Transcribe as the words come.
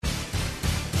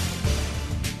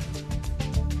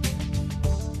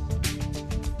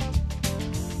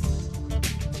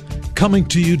Coming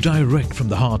to you direct from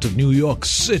the heart of New York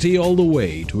City all the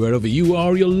way to wherever you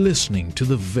are, you're listening to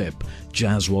the VIP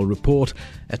Jazzwall Report.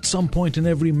 At some point in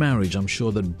every marriage, I'm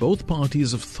sure that both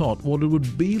parties have thought what it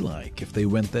would be like if they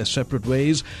went their separate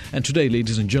ways. And today,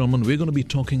 ladies and gentlemen, we're going to be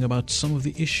talking about some of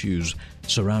the issues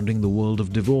surrounding the world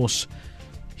of divorce.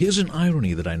 Here's an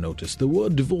irony that I noticed. The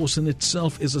word divorce in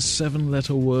itself is a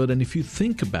 7-letter word, and if you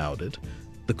think about it,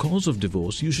 the cause of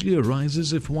divorce usually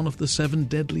arises if one of the 7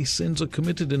 deadly sins are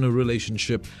committed in a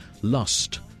relationship: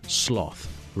 lust,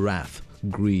 sloth, wrath,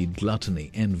 greed,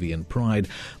 gluttony, envy, and pride.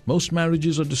 Most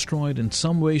marriages are destroyed in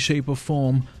some way, shape, or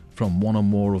form from one or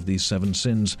more of these 7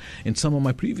 sins. In some of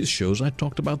my previous shows, I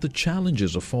talked about the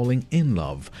challenges of falling in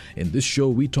love. In this show,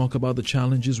 we talk about the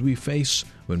challenges we face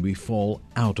when we fall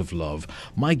out of love.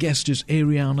 My guest is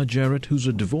Arianna Jeret, who's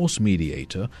a divorce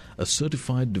mediator, a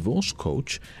certified divorce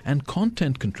coach, and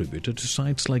content contributor to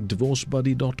sites like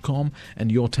divorcebuddy.com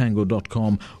and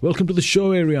yourtango.com. Welcome to the show,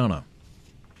 Arianna.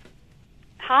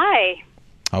 Hi.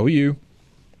 How are you?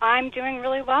 I'm doing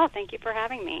really well. Thank you for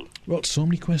having me. Well, so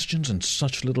many questions and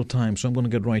such little time, so I'm going to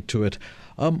get right to it.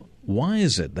 Why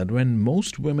is it that when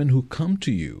most women who come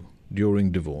to you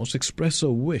during divorce express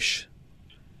a wish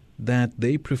that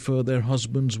they prefer their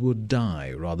husbands would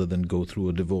die rather than go through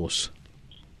a divorce?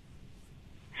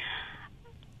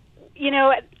 You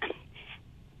know,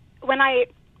 when I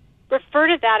refer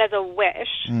to that as a wish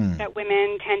that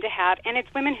women tend to have, and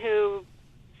it's women who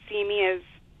see me as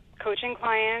coaching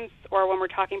clients, or when we're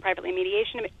talking privately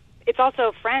mediation, it's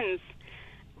also friends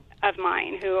of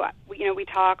mine who, we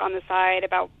talk on the side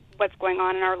about what's going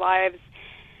on in our lives,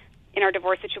 in our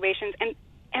divorce situations,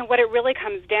 and what it really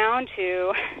comes down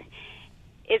to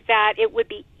is that it would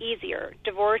be easier.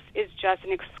 Divorce is just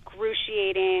an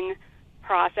excruciating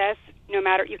process. No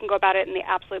matter, you can go about it in the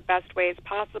absolute best ways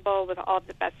possible, with all of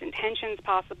the best intentions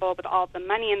possible, with all of the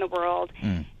money in the world,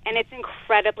 and it's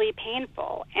incredibly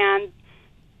painful. And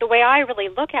the way I really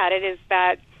look at it is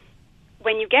that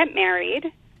when you get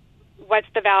married, what's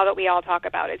the vow that we all talk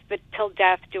about? It's the till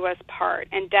death do us part.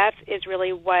 And death is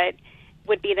really what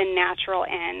would be the natural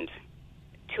end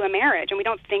to a marriage. And we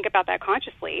don't think about that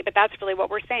consciously, but that's really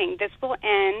what we're saying. This will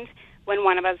end when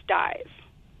one of us dies,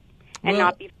 and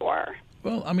not before.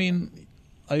 Well, I mean,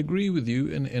 I agree with you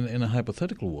in a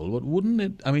hypothetical world, but wouldn't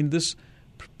it, this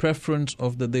preference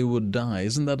of that they would die,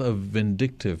 isn't that a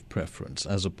vindictive preference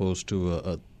as opposed to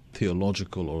a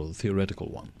theological or theoretical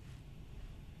one?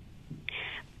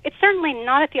 It's certainly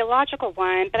not a theological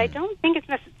one, but I don't think it's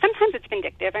sometimes it's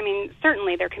vindictive.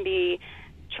 Certainly there can be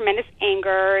tremendous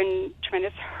anger and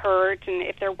tremendous hurt, and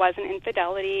if there was an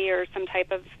infidelity or some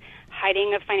type of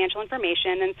hiding of financial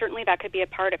information, then certainly that could be a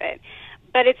part of it.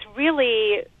 But it's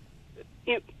really,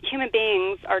 human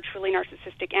beings are truly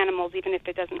narcissistic animals, even if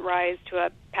it doesn't rise to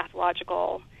a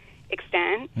pathological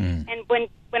extent. And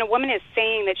when a woman is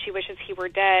saying that she wishes he were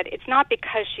dead, it's not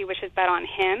because she wishes that on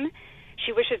him.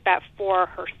 She wishes that for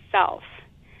herself,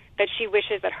 that she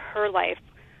wishes that her life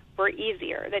were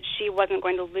easier, that she wasn't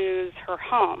going to lose her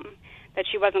home, that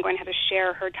she wasn't going to have to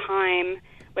share her time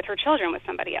with her children with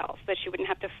somebody else, that she wouldn't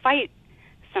have to fight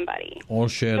somebody. Or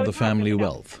share the family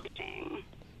wealth.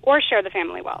 Or share the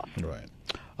family wealth. Right.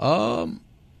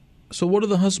 So what do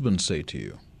the husbands say to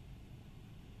you?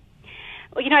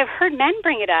 Well, I've heard men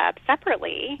bring it up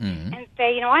separately and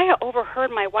say, I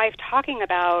overheard my wife talking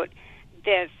about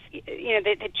this,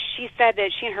 that she said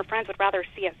that she and her friends would rather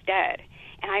see us dead,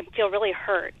 and I feel really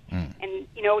hurt. And,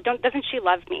 doesn't she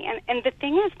love me? And the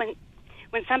thing is,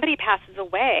 when somebody passes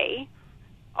away,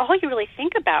 all you really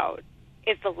think about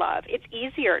is the love. It's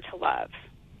easier to love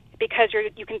because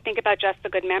you can think about just the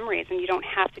good memories, and you don't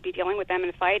have to be dealing with them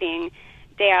and fighting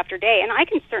day after day. And I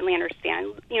can certainly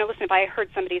understand, listen, if I heard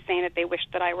somebody saying that they wished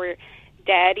that I were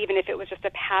dead, even if it was just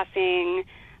a passing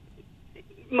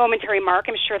momentary mark,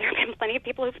 I'm sure there have been plenty of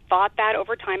people who've thought that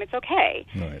over time. It's okay.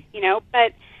 Right.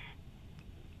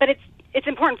 But it's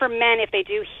important for men, if they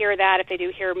do hear that, if they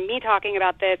do hear me talking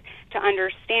about this, to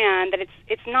understand that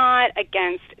it's not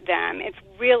against them. It's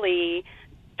really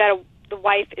that the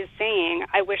wife is saying,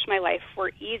 I wish my life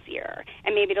were easier,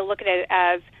 and maybe to look at it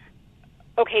as,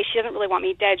 okay, she doesn't really want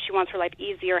me dead, she wants her life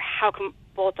easier. How can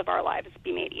both of our lives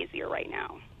be made easier right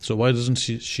now? So why doesn't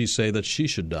she say that she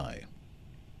should die?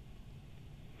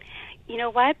 You know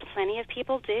what? Plenty of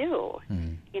people do.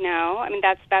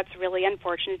 That's really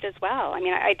unfortunate as well.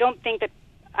 I don't think that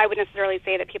I would necessarily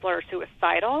say that people are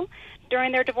suicidal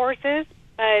during their divorces,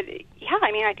 but yeah,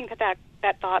 I think that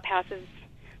thought passes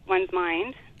one's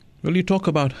mind. Well, you talk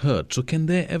about hurt. So can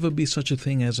there ever be such a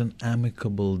thing as an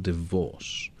amicable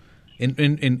divorce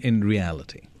in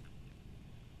reality?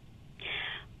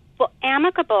 Well,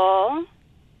 amicable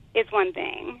is one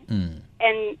thing.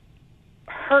 and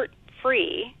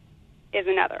hurt-free is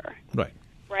another. Right.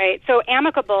 Right? So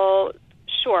amicable,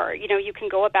 sure, you can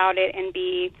go about it and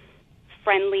be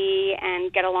friendly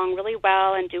and get along really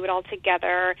well and do it all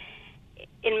together.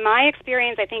 In my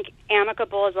experience, I think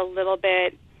amicable is a little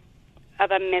bit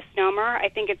of a misnomer. I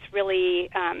think it's really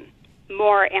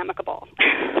more amicable.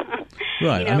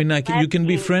 Right. I mean, you can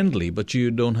be friendly, but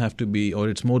you don't have to be, or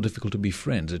it's more difficult to be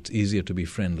friends. It's easier to be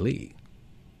friendly.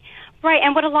 Right,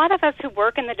 and what a lot of us who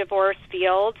work in the divorce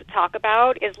field talk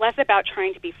about is less about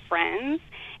trying to be friends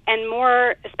and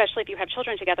more, especially if you have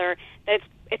children together, that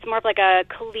it's more of like a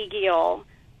collegial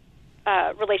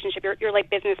relationship. You're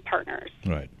like business partners.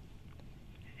 Right.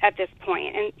 At this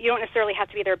point. And you don't necessarily have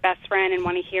to be their best friend and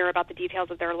want to hear about the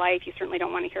details of their life. You certainly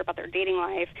don't want to hear about their dating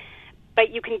life. But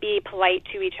you can be polite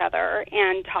to each other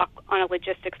and talk on a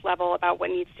logistics level about what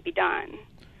needs to be done.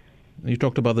 You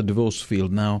talked about the divorce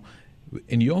field. Now,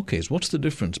 in your case, what's the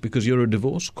difference? Because you're a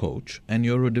divorce coach and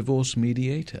you're a divorce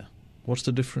mediator. What's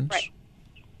the difference? Right.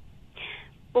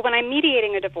 Well, when I'm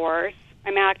mediating a divorce,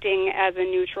 I'm acting as a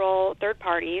neutral third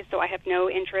party, so I have no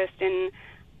interest in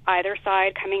either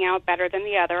side coming out better than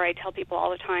the other. I tell people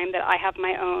all the time that I have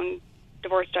my own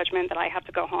divorce judgment that I have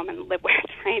to go home and live with,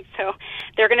 right? So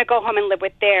they're going to go home and live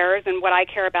with theirs, and what I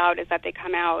care about is that they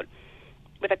come out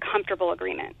with a comfortable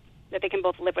agreement, that they can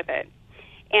both live with it.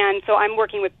 And so I'm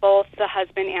working with both the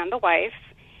husband and the wife,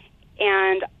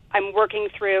 and I'm working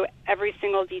through every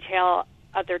single detail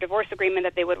of their divorce agreement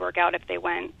that they would work out if they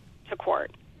went to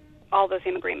court, all those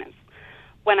same agreements.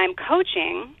 When I'm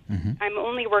coaching, I'm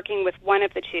only working with one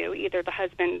of the two, either the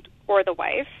husband or the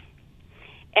wife.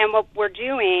 And what we're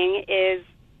doing is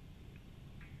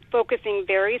focusing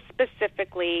very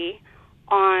specifically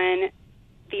on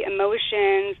the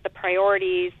emotions, the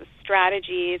priorities, the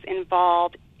strategies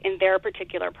involved in their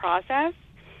particular process.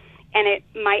 And it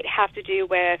might have to do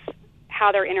with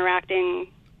how they're interacting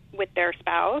with their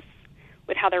spouse,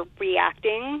 with how they're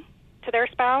reacting to their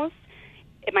spouse.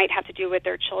 It might have to do with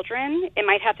their children. It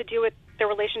might have to do with their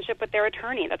relationship with their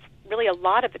attorney. That's really a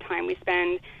lot of the time we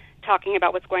spend talking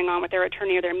about what's going on with their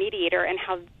attorney or their mediator and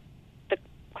how the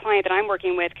client that I'm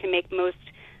working with can make most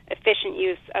efficient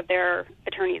use of their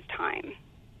attorney's time.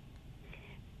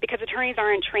 Because attorneys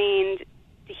aren't trained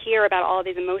to hear about all of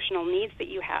these emotional needs that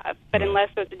you have. But unless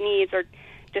those needs are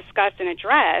discussed and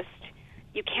addressed,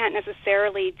 you can't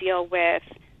necessarily deal with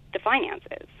the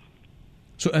finances.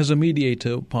 So as a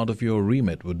mediator, part of your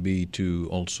remit would be to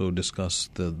also discuss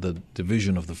the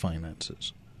division of the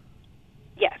finances.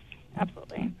 Yes,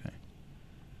 absolutely. Okay.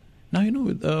 Now,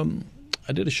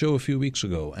 I did a show a few weeks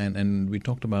ago, and we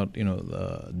talked about,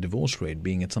 the divorce rate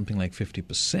being at something like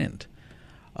 50%.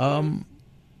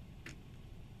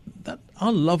 That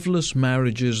are loveless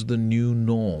marriages the new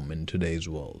norm in today's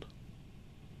world?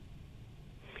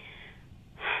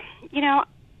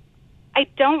 I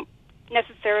don't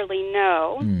necessarily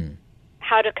know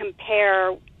how to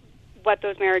compare what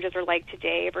those marriages are like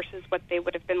today versus what they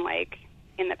would have been like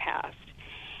in the past.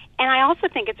 And I also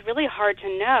think it's really hard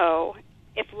to know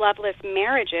if loveless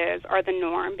marriages are the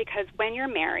norm, because when you're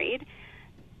married,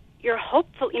 you're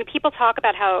hopeful. People talk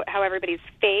about how everybody's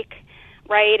fake,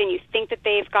 right? And you think that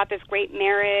they've got this great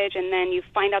marriage, and then you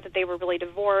find out that they were really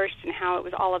divorced and how it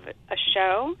was all of a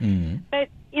show. But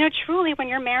truly, when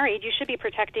you're married, you should be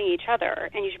protecting each other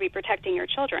and you should be protecting your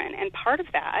children. And part of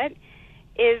that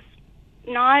is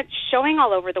not showing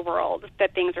all over the world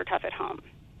that things are tough at home.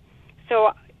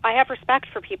 So I have respect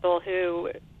for people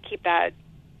who keep that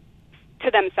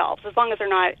to themselves, as long as they're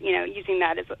not, using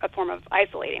that as a form of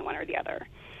isolating one or the other.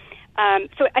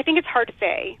 So I think it's hard to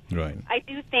say. Right. I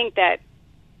do think that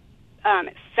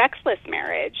sexless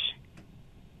marriage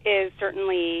is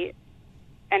certainly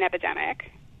an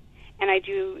epidemic, and I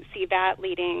do see that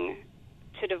leading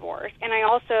to divorce. And I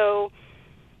also,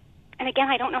 and again,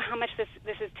 I don't know how much this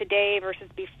is today versus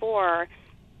before,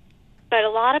 but a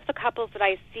lot of the couples that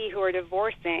I see who are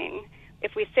divorcing,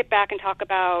 if we sit back and talk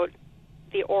about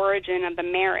the origin of the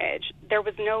marriage, there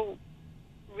was no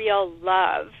real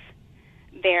love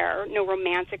there, no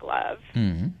romantic love,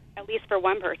 at least for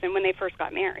one person, when they first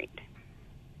got married.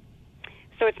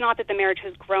 So it's not that the marriage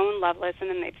has grown loveless and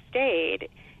then they've stayed.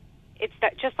 It's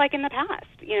that just like in the past,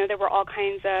 there were all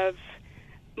kinds of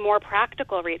more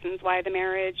practical reasons why the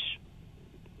marriage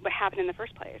would happen in the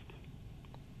first place.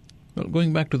 Well,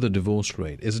 going back to the divorce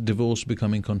rate, is divorce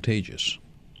becoming contagious?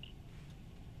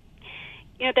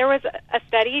 There was a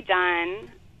study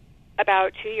done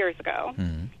about 2 years ago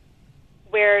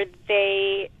where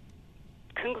they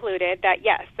concluded that,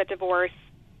 yes, that divorce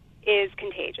is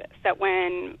contagious, that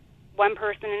when one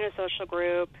person in a social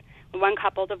group, when one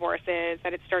couple divorces,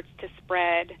 that it starts to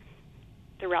spread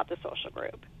throughout the social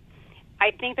group.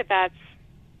 I think that's,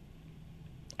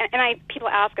 and people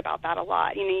ask about that a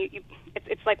lot.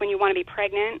 It's like when you want to be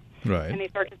pregnant, right, and they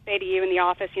start to say to you in the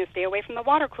office, stay away from the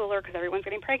water cooler because everyone's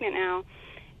getting pregnant now.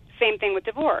 Same thing with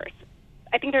divorce.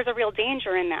 I think there's a real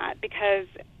danger in that because,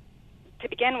 to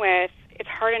begin with, it's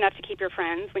hard enough to keep your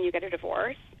friends when you get a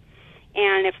divorce.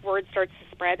 And if word starts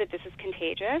to spread that this is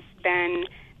contagious, then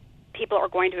people are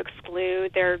going to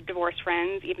exclude their divorced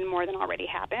friends even more than already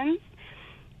happens.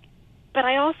 But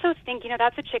I also think,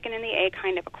 that's a chicken and the egg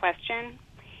kind of a question.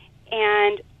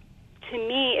 And to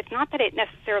me, it's not that it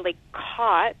necessarily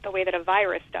caught the way that a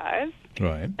virus does,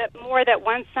 right, but more that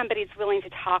once somebody's willing to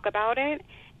talk about it,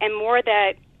 and more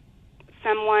that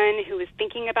someone who is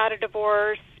thinking about a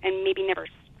divorce and maybe never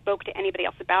spoke to anybody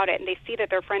else about it, and they see that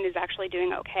their friend is actually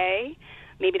doing okay,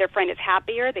 maybe their friend is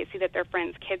happier, they see that their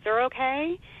friend's kids are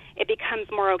okay, it becomes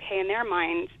more okay in their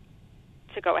mind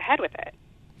to go ahead with it.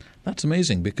 That's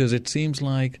amazing, because it seems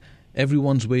like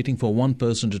everyone's waiting for one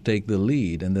person to take the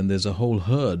lead, and then there's a whole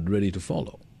herd ready to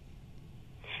follow.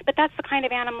 But that's the kind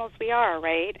of animals we are,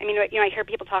 right? I mean, I hear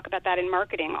people talk about that in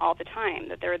marketing all the time,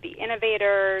 that there are the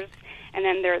innovators, and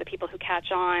then there are the people who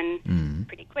catch on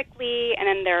pretty quickly, and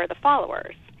then there are the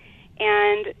followers.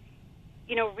 And,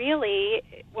 really,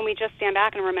 when we just stand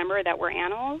back and remember that we're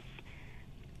animals,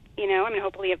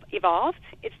 hopefully evolved,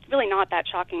 it's really not that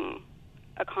shocking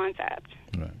a concept.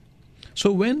 Right.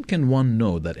 So when can one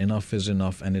know that enough is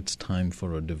enough and it's time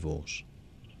for a divorce?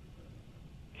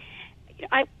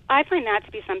 I find that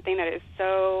to be something that is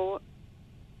so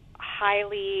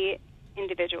highly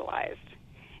individualized.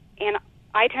 And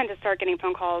I tend to start getting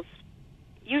phone calls,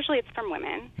 usually it's from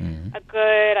women, a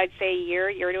good, I'd say,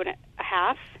 year to a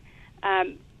half,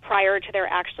 prior to their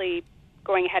actually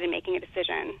going ahead and making a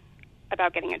decision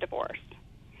about getting a divorce.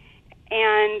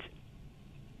 And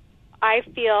I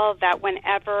feel that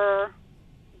whenever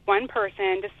one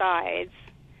person decides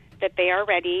that they are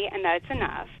ready and that it's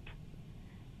enough,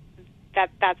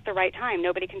 that's the right time.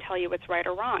 Nobody can tell you what's right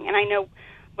or wrong. And I know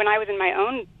when I was in my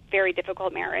own very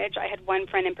difficult marriage, I had one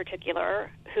friend in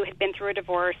particular who had been through a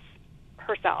divorce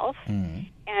herself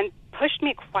and pushed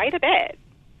me quite a bit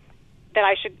that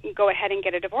I should go ahead and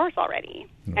get a divorce already.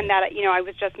 Right. And that, I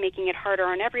was just making it harder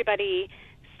on everybody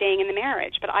staying in the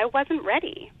marriage. But I wasn't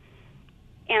ready.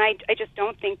 And I just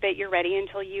don't think that you're ready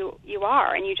until you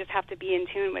are, and you just have to be in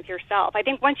tune with yourself. I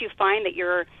think once you find that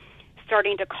you're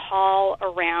starting to call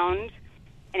around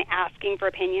and asking for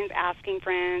opinions, asking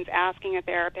friends, asking a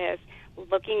therapist,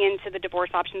 looking into the divorce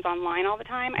options online all the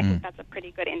time, I think that's a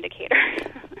pretty good indicator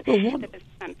that this is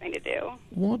something to do.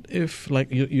 What if,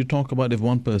 like you talk about if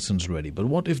one person's ready, but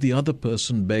what if the other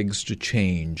person begs to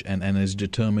change and is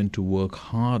determined to work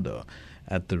harder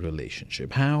at the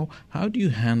relationship? How do you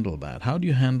handle that? How do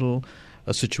you handle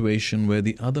a situation where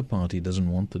the other party doesn't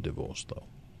want the divorce, though?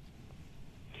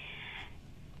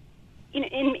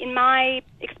 In my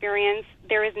experience,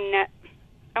 there is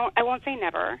I won't say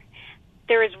never.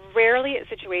 There is rarely a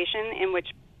situation in which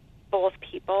both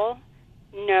people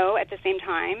know at the same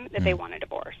time that they want a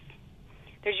divorce.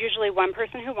 There's usually one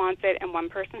person who wants it and one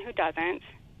person who doesn't.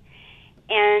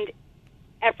 And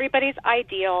everybody's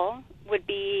ideal would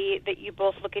be that you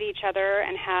both look at each other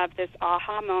and have this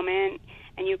aha moment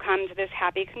and you come to this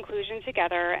happy conclusion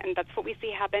together, and that's what we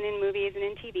see happen in movies and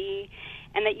in TV,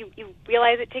 and that you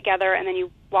realize it together, and then you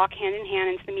walk hand in hand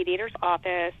into the mediator's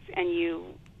office and you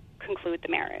conclude the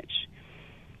marriage.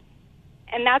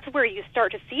 And that's where you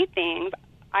start to see things,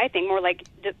 I think, more like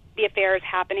the affairs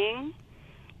happening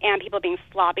and people being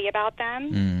sloppy about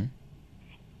them.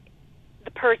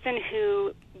 The person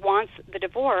who wants the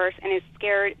divorce and is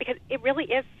scared, because it really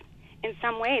is, in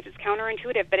some ways, it's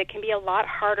counterintuitive, but it can be a lot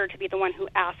harder to be the one who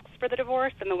asks for the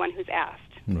divorce than the one who's asked.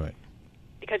 Right.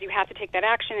 Because you have to take that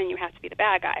action and you have to be the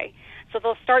bad guy. So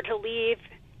they'll start to leave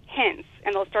hints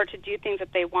and they'll start to do things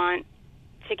that they want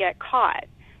to get caught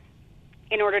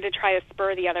in order to try to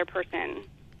spur the other person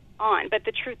on. But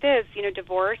the truth is,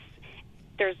 divorce,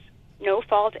 there's no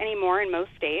fault anymore in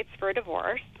most states for a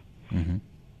divorce.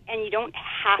 And you don't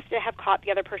have to have caught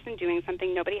the other person doing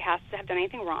something. Nobody has to have done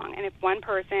anything wrong. And if one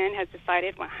person has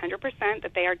decided 100%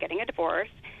 that they are getting a divorce,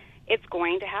 it's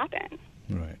going to happen.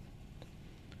 Right.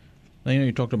 Now,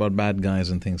 you talked about bad guys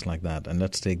and things like that, and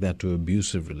let's take that to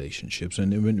abusive relationships.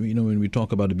 And when we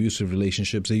talk about abusive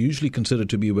relationships, they're usually considered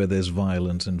to be where there's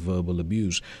violence and verbal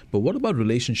abuse. But what about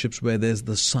relationships where there's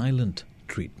the silent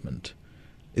treatment?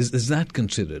 Is that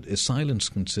considered? Is silence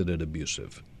considered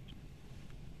abusive?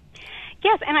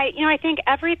 Yes, and I think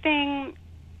everything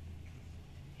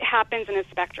happens in a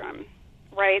spectrum,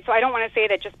 right? So I don't want to say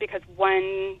that just because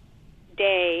one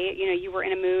day, you were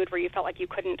in a mood where you felt like you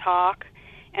couldn't talk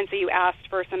and so you asked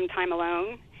for some time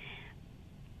alone.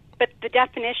 But the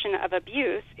definition of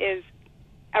abuse is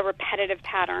a repetitive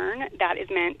pattern that is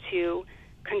meant to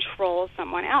control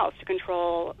someone else, to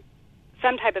control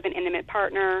some type of an intimate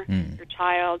partner, your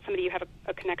child, somebody you have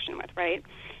a connection with, right?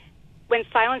 When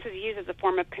silence is used as a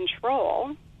form of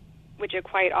control, which it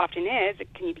quite often is,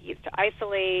 it can be used to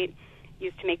isolate,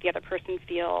 used to make the other person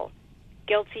feel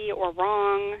guilty or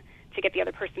wrong, to get the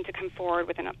other person to come forward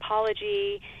with an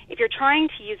apology. If you're trying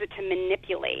to use it to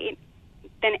manipulate,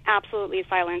 then absolutely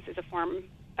silence is a form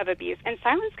of abuse. And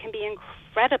silence can be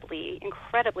incredibly,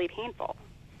 incredibly painful.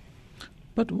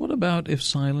 But what about if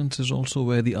silence is also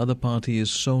where the other party is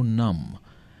so numb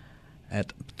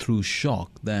through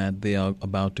shock that they are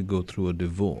about to go through a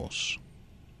divorce?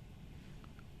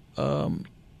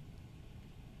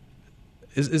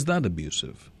 Is that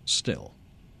abusive still?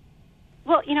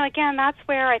 Well, again, that's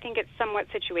where I think it's somewhat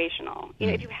situational.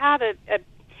 If you have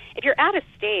if you're at a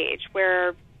stage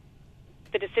where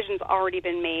the decision's already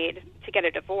been made to get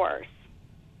a divorce,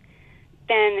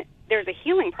 then there's a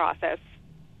healing process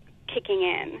kicking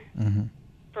in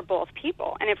for both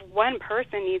people. And if one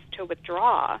person needs to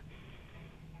withdraw,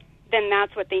 then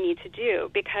that's what they need to do,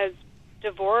 because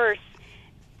divorce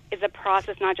is a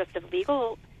process not just of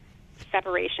legal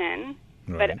separation,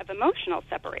 but of emotional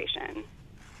separation.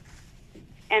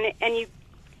 And you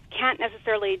can't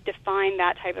necessarily define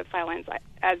that type of silence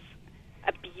as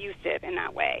abusive in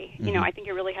that way. I think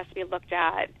it really has to be looked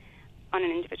at on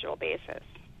an individual basis.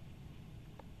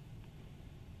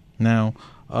 Now,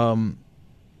 a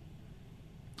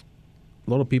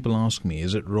lot of people ask me,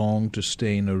 is it wrong to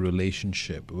stay in a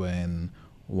relationship when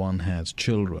one has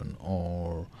children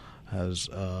or has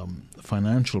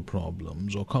financial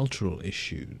problems or cultural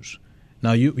issues?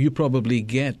 Now, you probably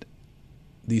get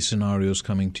these scenarios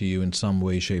coming to you in some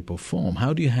way, shape, or form.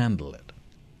 How do you handle it?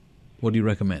 What do you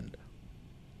recommend?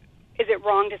 Is it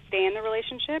wrong to stay in the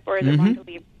relationship, or is it wrong to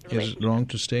leave the relationship? Is it wrong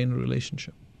to stay in a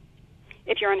relationship?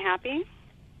 If you're unhappy?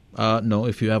 No,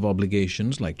 if you have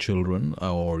obligations like children,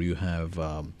 or you have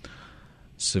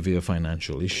severe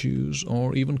financial issues,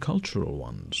 or even cultural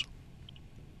ones.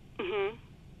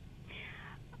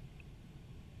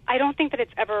 I don't think that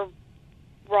it's ever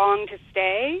wrong to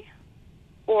stay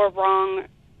or wrong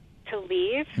to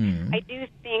leave. I do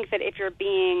think that if you're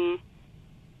being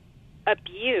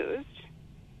abused,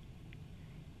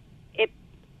 it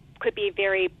could be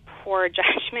very poor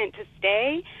judgment to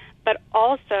stay, but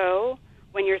also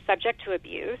when you're subject to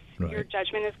abuse, your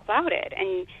judgment is clouded,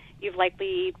 and you've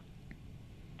likely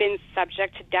been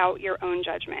subject to doubt your own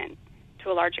judgment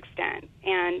to a large extent.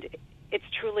 And it's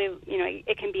truly,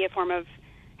 it can be a form of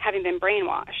having been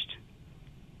brainwashed.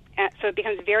 So it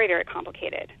becomes very, very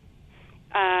complicated.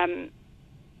 So,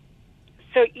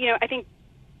 I think,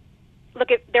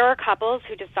 there are couples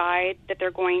who decide that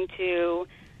they're going to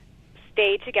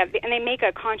stay together, and they make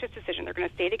a conscious decision. They're going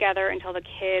to stay together until the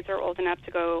kids are old enough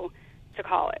to go to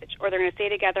college, or they're going to stay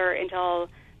together until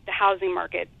the housing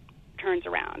market turns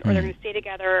around, or they're going to stay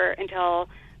together until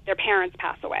their parents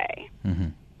pass away.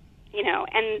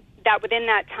 And that within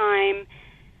that time,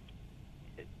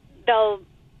 they'll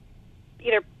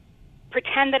either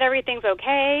pretend that everything's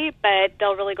okay, but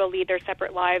they'll really go lead their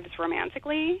separate lives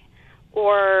romantically,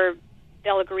 or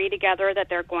they'll agree together that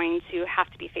they're going to have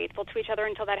to be faithful to each other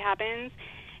until that happens.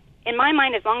 In my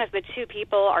mind, as long as the two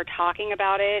people are talking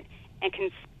about it and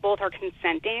both are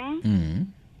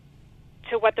consenting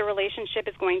to what the relationship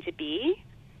is going to be,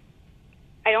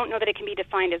 I don't know that it can be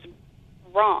defined as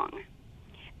wrong.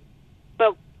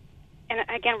 And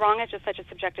again, wrong is just such a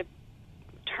subjective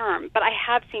term, but I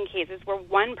have seen cases where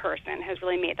one person has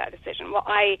really made that decision. Well,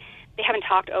 they haven't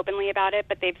talked openly about it,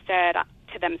 but they've said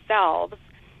to themselves,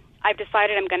 I've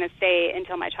decided I'm going to stay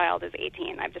until my child is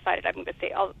 18. I've decided I'm going to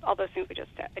stay, all those things I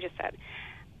just said.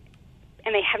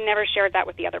 And they have never shared that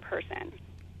with the other person.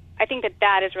 I think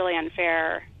that is really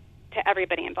unfair to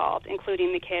everybody involved,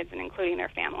 including the kids and including their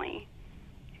family,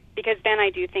 because then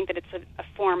I do think that it's a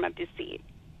form of deceit.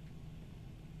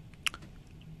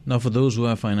 Now, for those who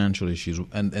have financial issues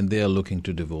and they are looking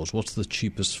to divorce, what's the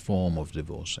cheapest form of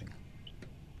divorcing?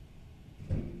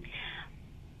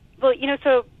 Well,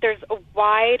 so there's a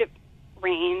wide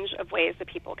range of ways that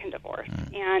people can divorce.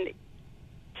 And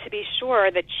to be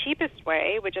sure, the cheapest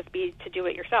way would just be to do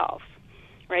it yourself,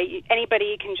 right?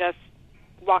 Anybody can just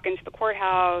walk into the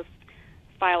courthouse,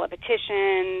 file a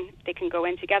petition, they can go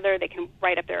in together, they can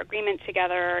write up their agreement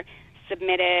together,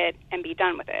 submit it, and be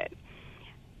done with it.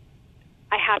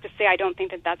 I have to say I don't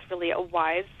think that that's really a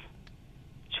wise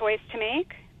choice to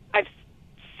make. I've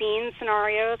seen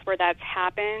scenarios where that's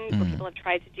happened, where people have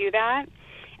tried to do that,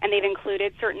 and they've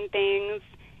included certain things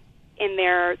in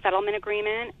their settlement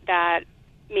agreement that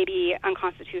may be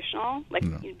unconstitutional, like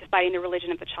deciding the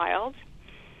religion of the child.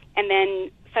 And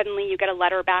then suddenly you get a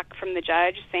letter back from the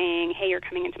judge saying, hey, you're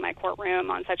coming into my courtroom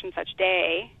on such and such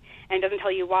day, and it doesn't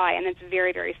tell you why, and it's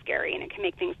very, very scary, and it can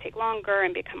make things take longer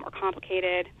and become more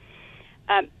complicated.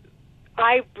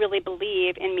 I really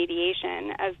believe in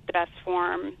mediation as the best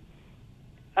form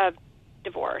of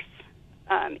divorce.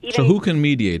 So who can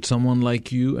mediate? Someone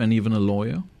like you and even a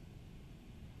lawyer?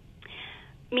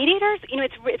 Mediators,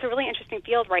 it's a really interesting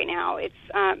field right now. It's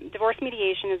divorce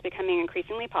mediation is becoming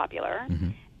increasingly popular,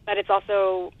 but it's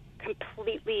also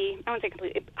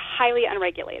highly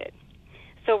unregulated.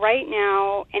 So right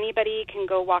now, anybody can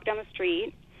go walk down the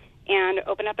street and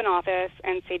open up an office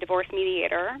and say divorce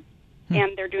mediator,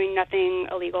 and they're doing nothing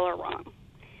illegal or wrong.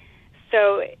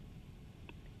 So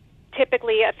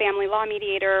typically a family law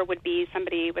mediator would be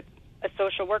somebody with a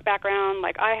social work background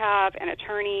like I have, an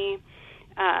attorney,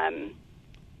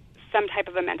 some type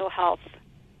of a mental health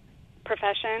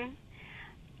profession.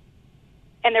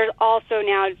 And there's also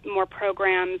now more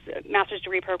programs, master's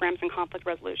degree programs in conflict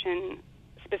resolution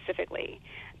specifically.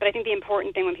 But I think the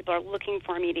important thing when people are looking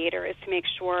for a mediator is to make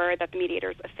sure that the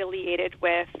mediator is affiliated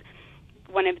with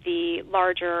one of the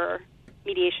larger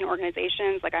mediation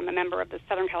organizations, like I'm a member of the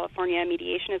Southern California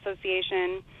Mediation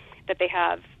Association, that they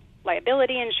have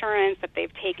liability insurance, that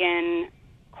they've taken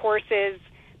courses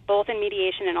both in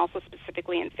mediation and also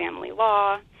specifically in family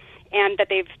law, and that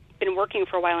they've been working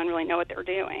for a while and really know what they're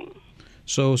doing.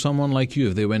 So someone like you,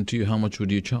 if they went to you, how much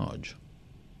would you charge?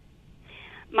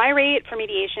 My rate for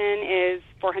mediation is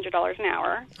 $400 an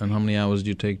hour. And how many hours do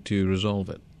you take to resolve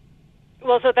it?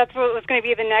 Well, so that's what was going to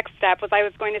be the next step, was I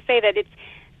was going to say that it's,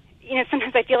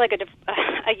 sometimes I feel like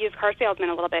a used car salesman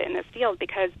a little bit in this field,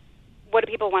 because what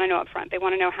do people want to know up front? They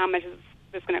want to know how much is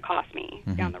this going to cost me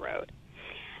down the road.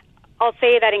 I'll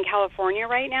say that in California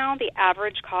right now, the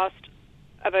average cost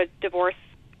of a divorce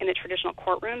in the traditional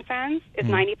courtroom sense is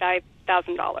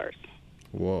 $95,000.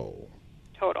 Whoa.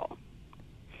 Total.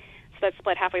 So that's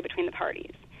split halfway between the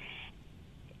parties.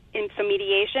 And so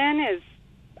mediation is,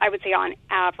 I would say on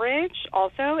average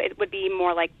also, it would be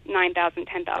more like $9,000,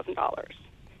 $10,000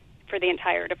 for the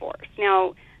entire divorce.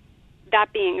 Now,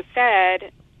 that being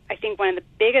said, I think one of the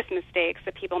biggest mistakes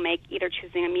that people make either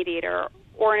choosing a mediator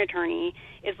or an attorney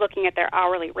is looking at their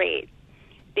hourly rate,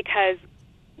 because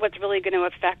what's really going to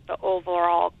affect the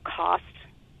overall cost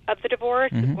of the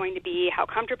divorce is going to be how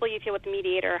comfortable you feel with the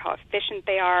mediator, how efficient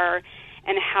they are,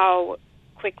 and how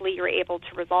quickly you're able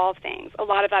to resolve things. A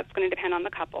lot of that's going to depend on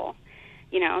the couple.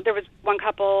 There was one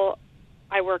couple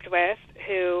I worked with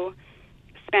who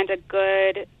spent a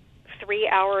good 3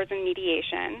 hours in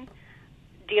mediation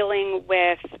dealing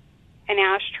with an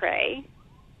ashtray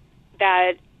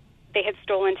that they had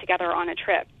stolen together on a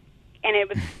trip. And it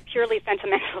was purely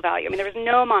sentimental value. I mean, there was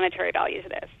no monetary value to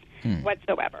this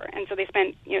whatsoever. And so they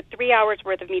spent 3 hours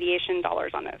worth of mediation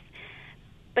dollars on this.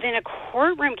 But in a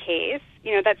courtroom case,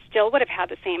 that still would have had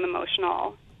the same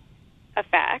emotional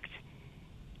effect.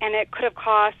 And it could have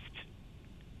cost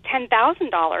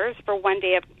 $10,000 for one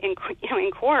day in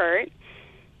court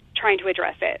trying to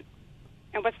address it.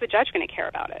 And what's the judge going to care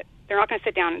about it? They're not going to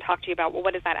sit down and talk to you about, well,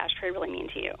 what does that ashtray really mean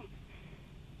to you?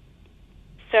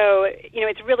 So,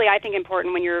 it's really, I think,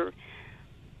 important when you're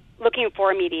looking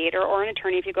for a mediator or an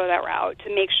attorney, if you go that route,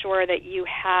 to make sure that you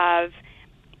have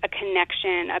a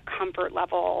connection, a comfort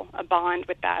level, a bond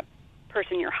with that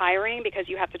person you're hiring, because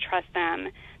you have to trust them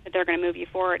that they're going to move you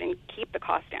forward and keep the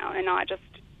cost down and not just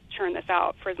churn this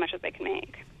out for as much as they can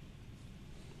make.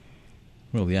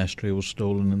 Well, the ashtray was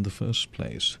stolen in the first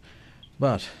place.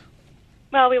 But...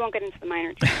 Well, we won't get into the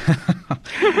minor details.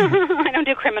 I don't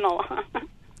do criminal law.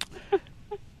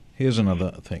 Here's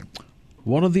another thing.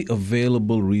 What are the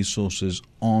available resources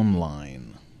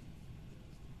online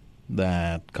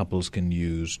that couples can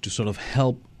use to sort of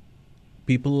help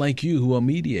people like you who are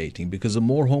mediating? Because the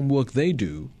more homework they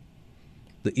do,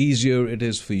 the easier it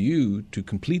is for you to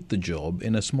complete the job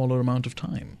in a smaller amount of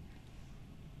time.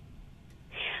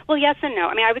 Well, yes and no.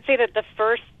 I mean, I would say that the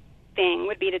first thing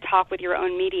would be to talk with your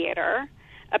own mediator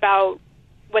about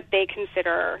what they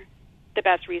consider the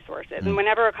best resources. And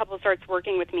whenever a couple starts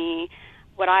working with me,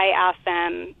 what I ask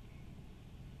them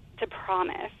to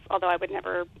promise, although I would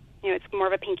never, it's more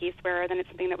of a pinky swear than it's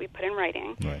something that we put in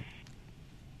writing, right,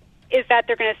 is that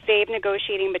they're going to save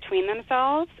negotiating between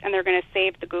themselves, and they're going to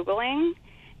save the Googling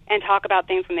and talk about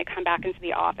things when they come back into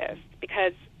the office,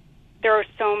 because there are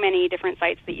so many different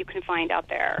sites that you can find out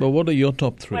there. But what are your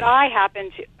top three? What I happen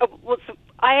to,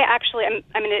 I actually, I'm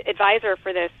an advisor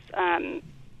for this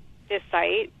this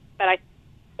site, but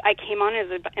I came on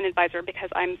as an advisor because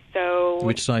I'm so...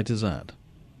 Which site is that?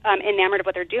 enamored of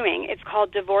what they're doing. It's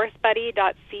called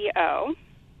divorcebuddy.co.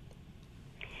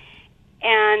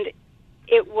 And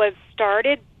it was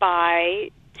started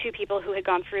by two people who had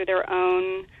gone through their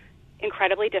own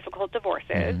incredibly difficult divorces.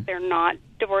 Mm-hmm. They're not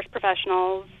divorce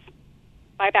professionals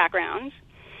by background.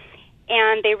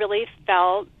 And they really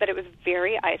felt that it was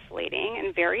very isolating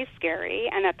and very scary,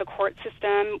 and that the court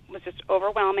system was just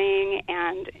overwhelming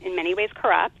and in many ways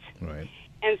corrupt. Right.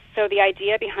 And so the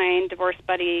idea behind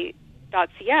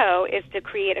divorcebuddy.co is to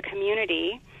create a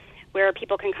community where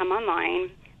people can come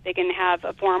online. They can have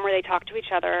a forum where they talk to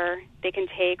each other. They can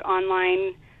take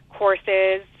online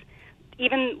courses.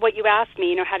 Even what you asked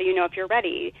me, how do you know if you're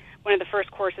ready? One of the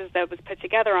first courses that was put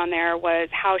together on there was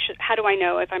how do I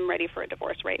know if I'm ready for a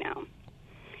divorce right now?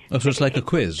 Oh, so it's like a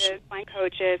quiz. Find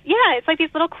coaches. Yeah, it's like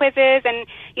these little quizzes. And,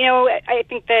 I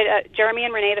think that Jeremy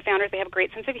and Renee, the founders, they have a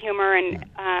great sense of humor,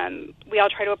 and we all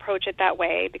try to approach it that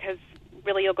way because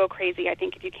really you'll go crazy, I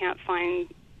think, if you can't find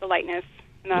the lightness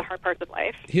in the hard parts of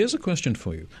life. Here's a question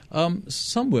for you.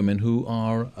 Some women who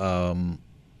are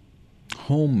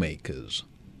homemakers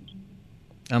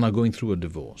and are going through a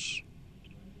divorce,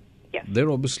 yes, they're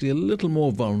obviously a little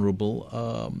more vulnerable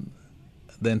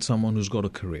than someone who's got a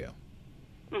career.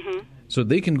 Mm-hmm. So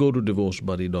they can go to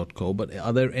divorcebuddy.co, but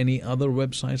are there any other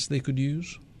websites they could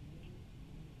use?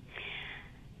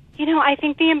 I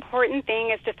think the important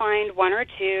thing is to find one or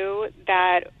two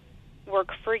that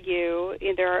work for you.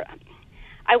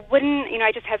 I wouldn't,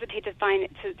 I just hesitate to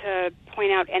to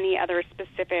point out any other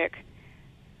specific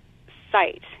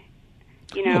site.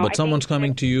 But someone's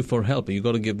coming to you for help. You've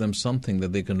got to give them something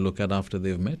that they can look at after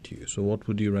they've met you. So what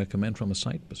would you recommend from a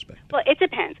site perspective? Well, it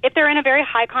depends. If they're in a very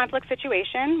high conflict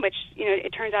situation, which, it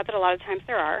turns out that a lot of times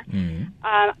there are,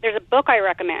 there's a book I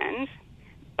recommend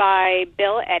by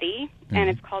Bill Eddy, and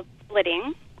it's called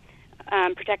Splitting,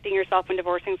 Protecting Yourself When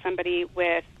Divorcing Somebody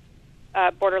with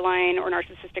Borderline or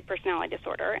Narcissistic Personality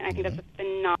Disorder. And I think that's a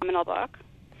phenomenal book.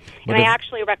 And I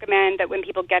actually recommend that when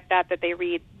people get that they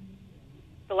read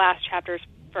the last chapters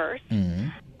first. Mm-hmm.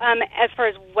 As far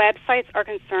as websites are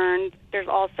concerned, there's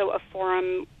also a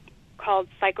forum called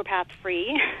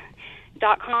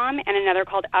psychopathfree.com and another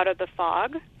called Out of the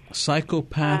Fog.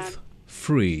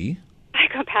 Psychopathfree.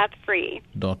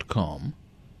 Psychopathfree.com.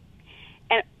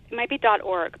 And it might be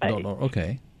 .org. But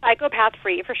okay.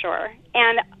 Psychopathfree for sure.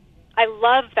 And I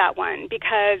love that one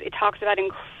because it talks about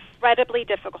incredibly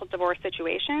difficult divorce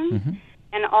situations. Mm-hmm.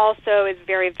 And also is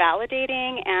very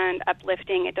validating and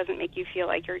uplifting. It doesn't make you feel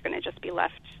like you're going to just be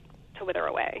left to wither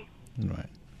away. Right.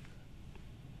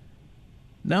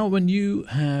 Now, when you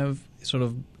have sort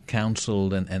of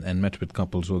counseled and met with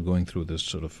couples who are going through this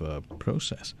sort of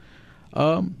process,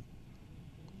 do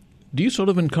you sort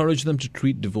of encourage them to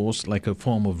treat divorce like a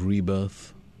form of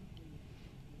rebirth?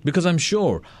 Because I'm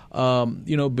sure,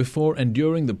 before and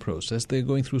during the process, they're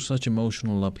going through such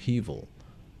emotional upheaval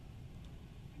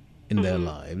in their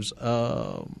lives.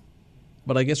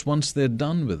 But I guess once they're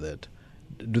done with it,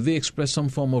 do they express some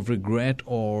form of regret,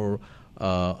 or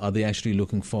are they actually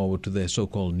looking forward to their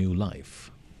so-called new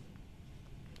life?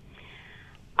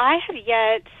 I have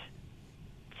yet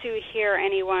to hear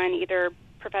anyone, either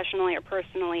professionally or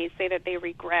personally, say that they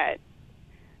regret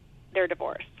their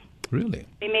divorce. Really?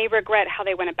 They may regret how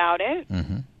they went about it.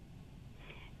 Mm-hmm.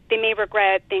 They may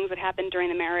regret things that happened during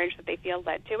the marriage that they feel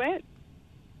led to it.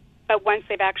 But once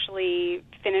they've actually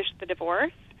finished the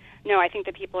divorce, no, I think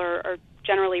that people are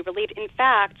generally relieved. In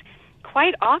fact,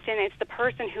 quite often it's the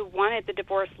person who wanted the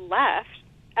divorce less,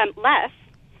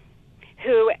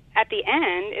 who at the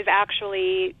end is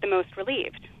actually the most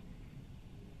relieved.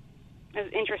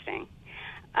 It's interesting.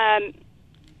 I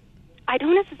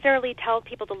don't necessarily tell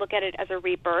people to look at it as a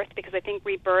rebirth, because I think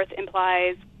rebirth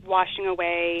implies washing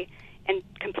away and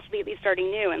completely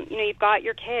starting new. And, you've got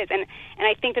your kids. And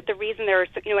I think that the reason there are,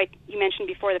 like you mentioned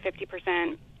before, the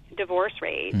 50% divorce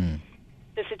rate,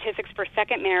 the statistics for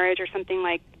second marriage are something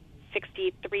like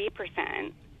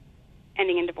 63%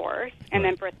 ending in divorce. And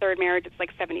then for a third marriage, it's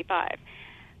like 75.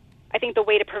 I think the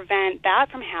way to prevent that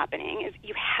from happening is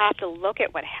you have to look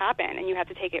at what happened and you have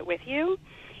to take it with you.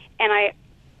 And I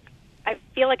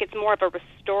feel like it's more of a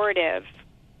restorative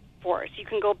force. You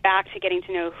can go back to getting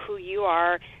to know who you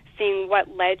are, seeing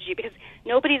what led you, because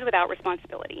nobody's without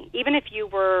responsibility. Even if you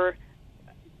were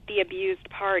the abused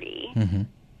party,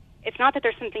 it's not that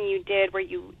there's something you did where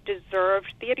you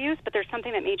deserved the abuse, but there's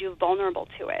something that made you vulnerable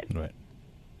to it. Right.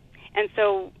 And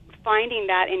so finding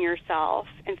that in yourself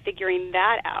and figuring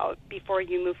that out before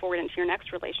you move forward into your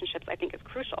next relationships, I think, is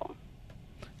crucial.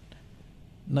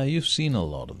 Now, you've seen a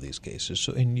lot of these cases.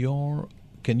 So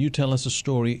can you tell us a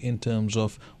story in terms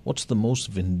of what's the most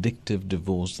vindictive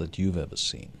divorce that you've ever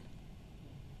seen?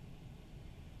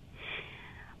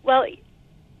 Well,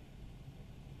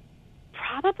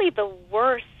 probably the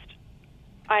worst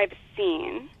I've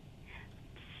seen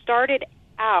started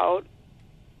out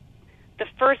the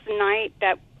first night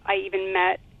that I even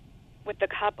met with the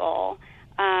couple.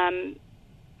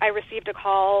 I received a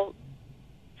call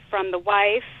from the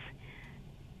wife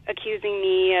accusing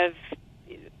me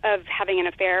of having an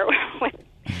affair with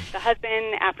the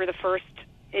husband after the first,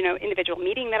 individual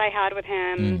meeting that I had with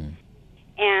him.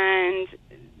 And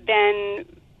then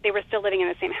they were still living in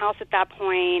the same house at that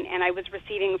point, and I was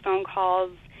receiving phone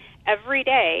calls every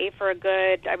day for a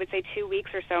good, I would say, 2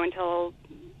 weeks or so until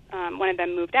one of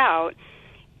them moved out,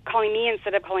 calling me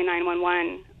instead of calling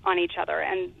 911 on each other.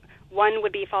 And one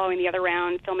would be following the other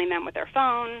around, filming them with their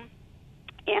phone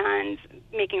and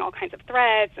making all kinds of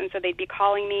threats. And so they'd be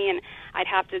calling me, and I'd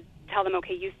have to tell them,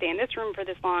 okay, you stay in this room for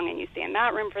this long, and you stay in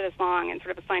that room for this long, and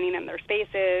sort of assigning them their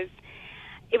spaces.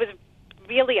 It was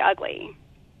really ugly.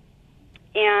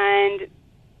 And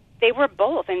they were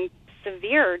both in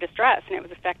severe distress, and it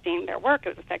was affecting their work,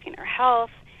 it was affecting their health.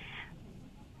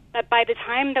 But by the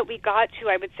time that we got to,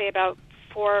 I would say, about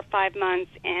 4 or 5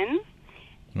 months in,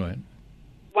 right,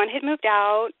 one had moved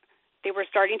out. They were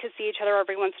starting to see each other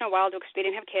every once in a while because they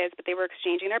didn't have kids, but they were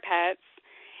exchanging their pets.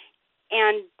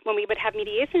 And when we would have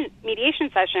mediation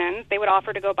sessions, they would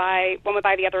offer to one would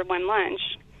buy the other one lunch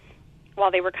while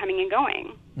they were coming and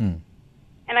going.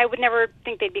 And I would never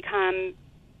think they'd become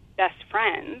best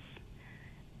friends,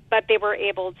 but they were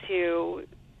able to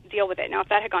deal with it. Now, if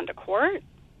that had gone to court,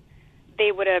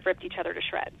 they would have ripped each other to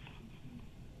shreds.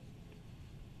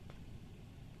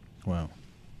 Wow.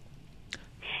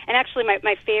 And actually,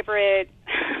 my favorite,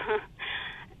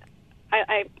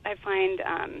 I find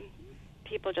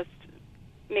people just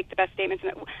make the best statements.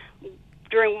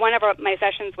 During one of my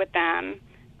sessions with them,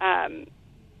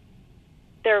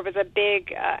 there was a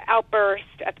big outburst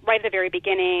right at the very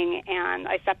beginning, and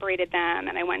I separated them,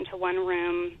 and I went into one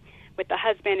room with the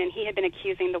husband, and he had been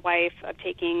accusing the wife of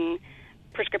taking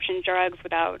prescription drugs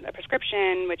without a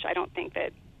prescription, which I don't think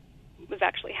that was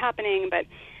actually happening, but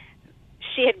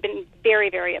she had been very,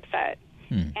 very upset.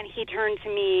 And he turned to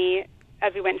me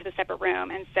as we went into the separate room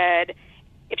and said,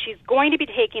 if she's going to be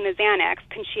taking the Xanax,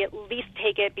 can she at least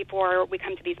take it before we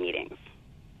come to these meetings?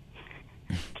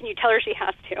 Can you tell her she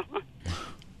has to?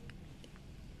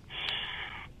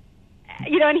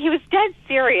 And he was dead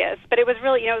serious, but it was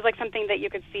really, it was like something that you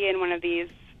could see in one of these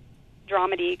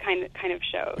dramedy kind of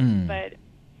shows. But,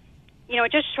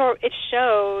 it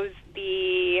shows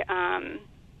the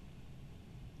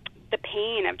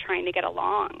pain of trying to get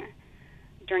along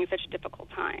during such a difficult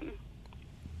time.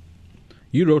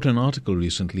 You wrote an article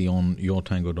recently on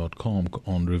yourtango.com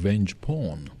on revenge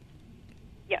porn.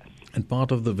 Yes. And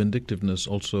part of the vindictiveness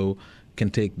also can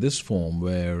take this form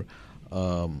where,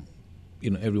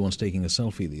 everyone's taking a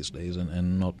selfie these days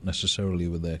and not necessarily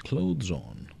with their clothes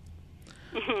on.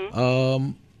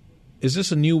 Mm-hmm. Is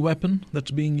this a new weapon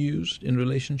that's being used in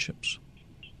relationships?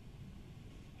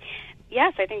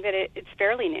 Yes, I think that it's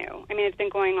fairly new. I mean, it's been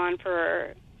going on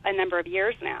for a number of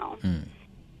years now.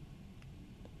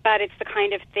 But it's the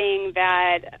kind of thing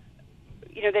that,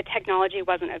 the technology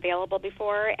wasn't available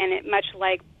before, and much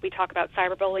like we talk about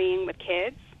cyberbullying with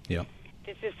kids,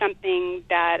 this is something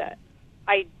that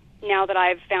now that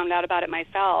I've found out about it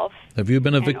myself. Have you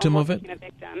been a victim of it?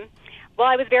 Well,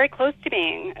 I was very close to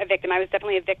being a victim. I was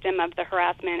definitely a victim of the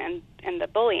harassment and the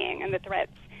bullying and the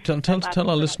threats. Tell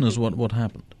our listeners what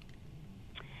happened.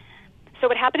 So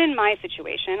what happened in my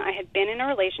situation, I had been in a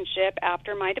relationship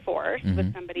after my divorce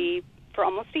with somebody for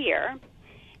almost a year,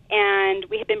 and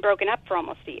we had been broken up for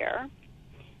almost a year.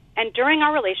 And during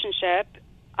our relationship,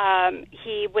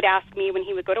 he would ask me when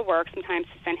he would go to work sometimes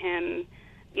to send him,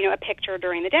 a picture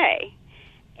during the day.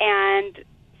 And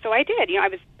so I did. I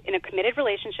was in a committed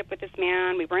relationship with this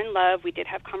man. We were in love. We did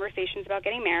have conversations about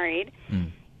getting married.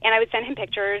 And I would send him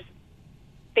pictures.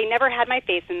 They never had my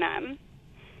face in them.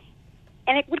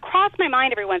 And it would cross my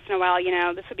mind every once in a while,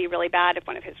 this would be really bad if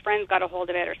one of his friends got a hold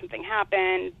of it or something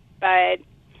happened. But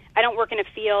I don't work in a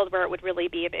field where it would really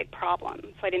be a big problem,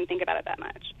 so I didn't think about it that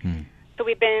much. So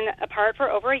we've been apart for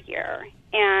over a year,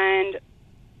 and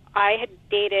I had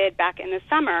dated back in the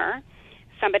summer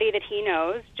somebody that he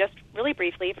knows just really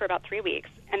briefly for about 3 weeks,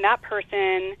 and that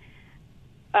person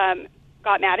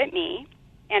got mad at me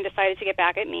and decided to get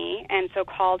back at me, and so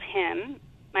called him,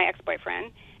 my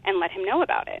ex-boyfriend, and let him know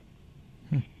about it.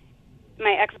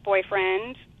 My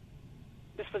ex-boyfriend,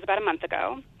 this was about a month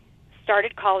ago,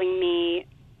 started calling me.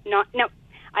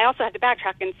 I also had to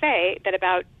backtrack and say that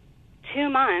about 2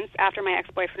 months after my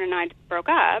ex-boyfriend and I broke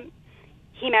up,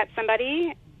 he met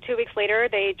somebody. 2 weeks later,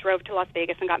 they drove to Las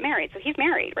Vegas and got married. So he's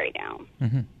married right now.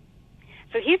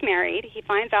 So he's married. He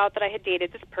finds out that I had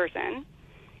dated this person.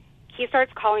 He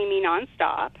starts calling me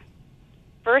nonstop.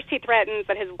 First, he threatens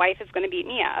that his wife is going to beat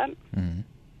me up. Mm-hmm.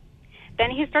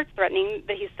 Then he starts threatening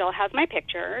that he still has my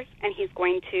pictures and he's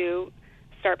going to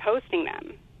start posting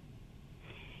them.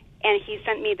 And he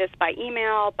sent me this by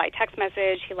email, by text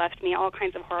message. He left me all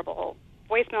kinds of horrible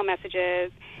voicemail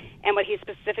messages. And what he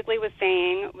specifically was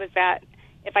saying was that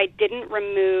if I didn't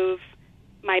remove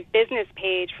my business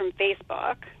page from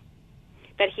Facebook,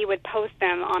 that he would post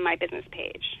them on my business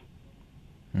page.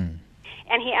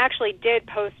 And he actually did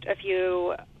post a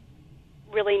few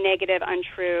really negative,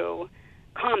 untrue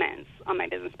comments on my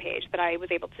business page that I was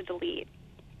able to delete.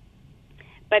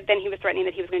 But then he was threatening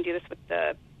that he was going to do this with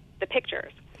the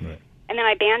pictures. Right. And then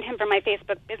I banned him from my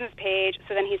Facebook business page,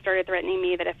 so then he started threatening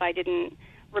me that if I didn't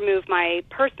remove my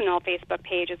personal Facebook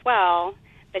page as well,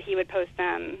 that he would post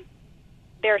them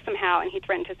there somehow, and he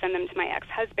threatened to send them to my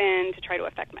ex-husband to try to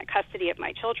affect my custody of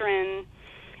my children.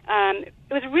 It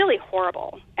was really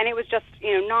horrible, and it was just,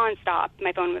 nonstop.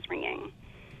 My phone was ringing.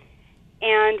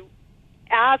 And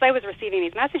as I was receiving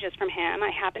these messages from him,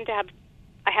 I had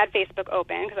Facebook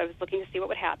open because I was looking to see what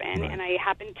would happen, right. And I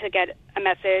happened to get a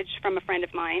message from a friend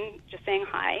of mine just saying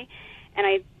hi, and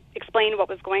I explained what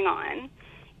was going on.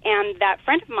 And that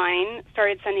friend of mine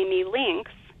started sending me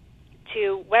links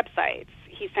to websites.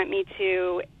 He sent me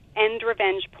to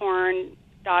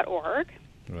endrevengeporn.org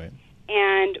Right.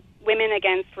 and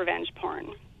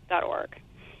womenagainstrevengeporn.org.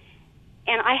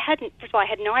 And first of all, I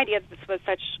had no idea that this was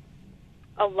such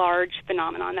a large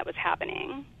phenomenon that was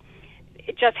happening.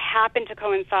 It just happened to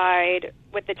coincide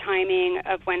with the timing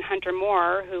of when Hunter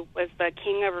Moore, who was the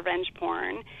king of revenge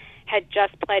porn, had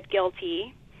just pled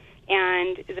guilty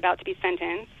and is about to be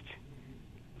sentenced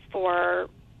for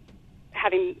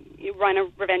having run a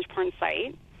revenge porn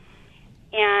site.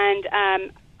 And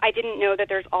I didn't know that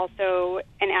there's also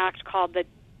an act called the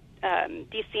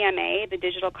DCMA, the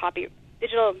Digital Copyright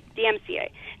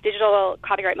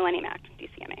Millennium Act,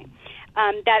 DCMA,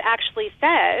 that actually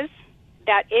says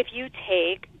that if you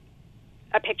take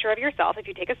a picture of yourself, if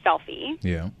you take a selfie,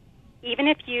 Yeah. even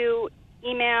if you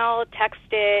email,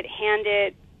 text it, hand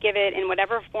it, give it in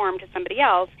whatever form to somebody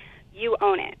else, you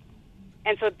own it.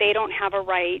 And so they don't have a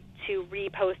right to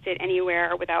repost it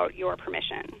anywhere without your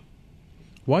permission.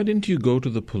 Why didn't you go to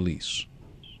the police?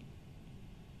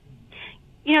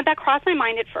 That crossed my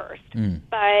mind at first.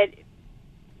 But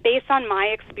based on my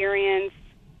experience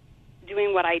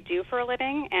doing what I do for a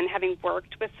living and having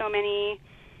worked with so many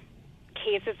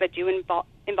cases that do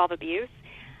involve abuse,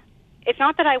 it's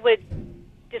not that I would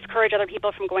discourage other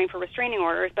people from going for restraining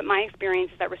orders, but my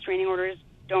experience is that restraining orders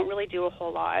don't really do a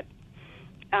whole lot.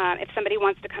 If somebody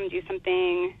wants to come do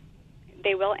something,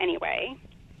 they will anyway.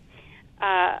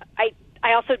 I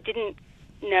also didn't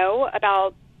know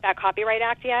about that Copyright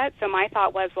Act yet, so my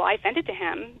thought was, well, I sent it to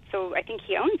him, so I think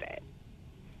he owns it.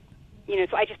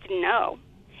 So I just didn't know.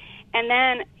 And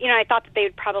then, I thought that they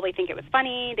would probably think it was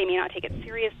funny. They may not take it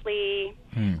seriously.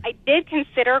 I did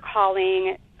consider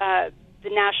calling the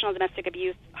National Domestic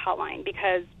Abuse Hotline,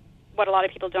 because what a lot of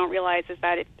people don't realize is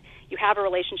that if you have a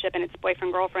relationship and it's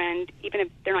boyfriend-girlfriend, even if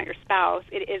they're not your spouse,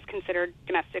 it is considered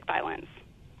domestic violence.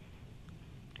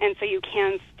 And so you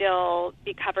can still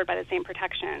be covered by the same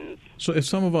protections. So if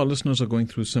some of our listeners are going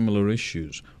through similar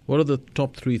issues, what are the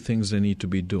top 3 things they need to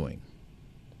be doing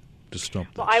to stop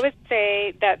this? Well, I would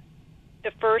say that the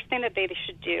first thing that they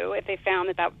should do, if they found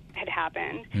that had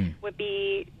happened, would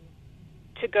be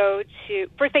to go to,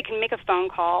 first they can make a phone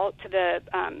call to the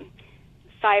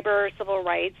Cyber Civil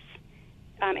Rights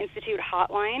Institute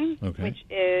hotline, which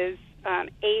is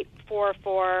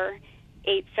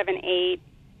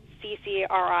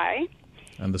 844-878-CCRI.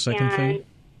 And the second thing?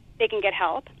 They can get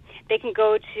help. They can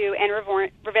go to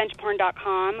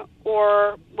endrevengeporn.com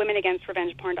or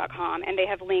womenagainstrevengeporn.com, and they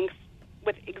have links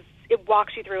it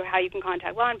walks you through how you can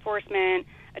contact law enforcement,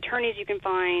 attorneys you can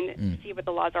find, see what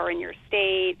the laws are in your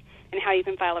state, and how you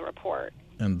can file a report.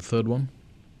 And the third one?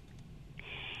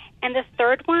 And the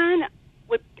third one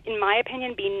would, in my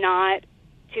opinion, be not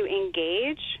to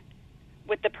engage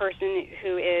with the person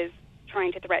who is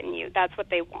trying to threaten you. That's what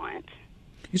they want.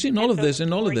 You see, in all of this,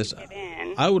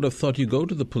 I would have thought you go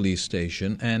to the police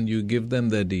station and you give them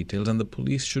their details, and the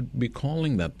police should be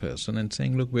calling that person and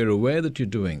saying, look, we're aware that you're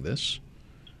doing this,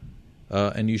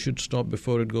 and you should stop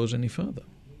before it goes any further.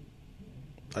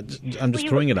 I'm just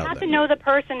throwing it out there. You have to know the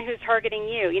person who's targeting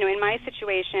you. In my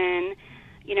situation,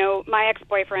 my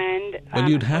ex-boyfriend... Well,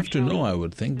 you'd have to know, I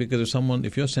would think, because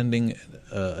if you're sending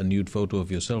a nude photo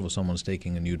of yourself or someone's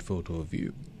taking a nude photo of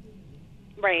you...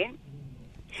 Right.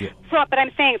 Yeah. So, but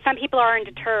I'm saying some people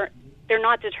they're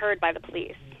not deterred by the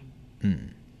police.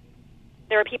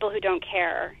 there are people who don't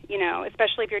care,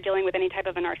 especially if you're dealing with any type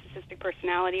of a narcissistic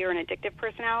personality or an addictive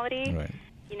personality. Right.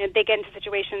 They get into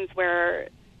situations where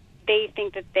they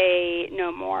think that they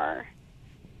know more.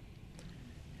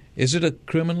 Is it a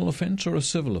criminal offense or a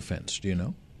civil offense? Do you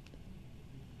know?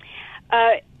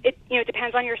 It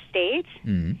depends on your state.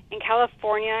 Mm. In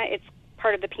California, it's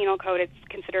part of the penal code. It's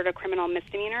considered a criminal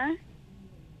misdemeanor.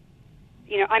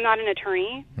 I'm not an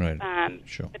attorney. Right.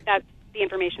 Sure. But that's the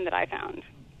information that I found.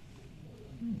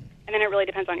 And then it really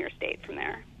depends on your state from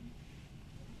there.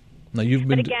 Now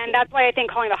But again, that's why I think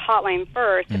calling the hotline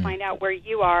first to find out where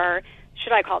you are.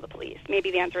 Should I call the police? Maybe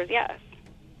the answer is yes.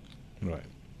 Right.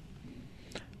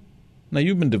 Now,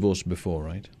 you've been divorced before,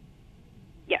 right?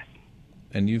 Yes.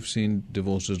 And you've seen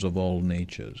divorces of all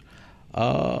natures.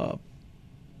 Does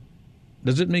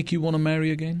it make you want to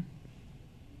marry again?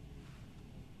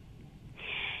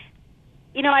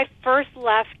 I first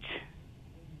left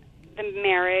the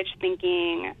marriage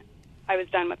thinking I was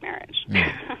done with marriage.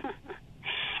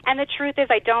 And the truth is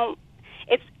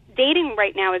dating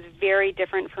right now is very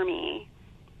different for me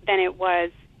than it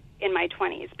was in my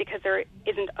 20s because there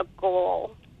isn't a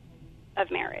goal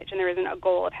of marriage and there isn't a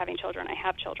goal of having children. I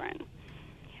have children.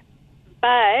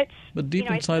 But deep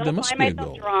inside there must be a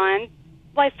goal.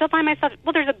 I still find myself,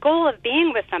 there's a goal of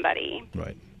being with somebody.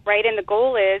 Right. Right? And the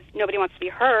goal is nobody wants to be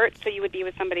hurt, so you would be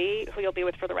with somebody who you'll be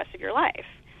with for the rest of your life.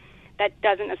 That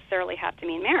doesn't necessarily have to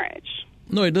mean marriage.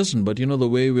 No, it doesn't. But the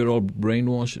way we're all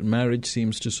brainwashed, marriage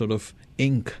seems to sort of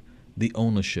ink the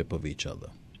ownership of each other.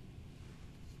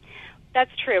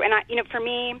 That's true. And, for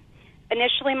me,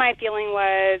 initially my feeling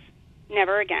was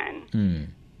never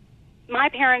again. My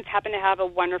parents happen to have a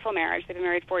wonderful marriage. They've been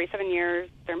married 47 years.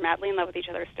 They're madly in love with each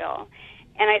other still.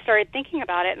 And I started thinking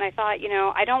about it, and I thought,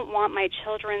 I don't want my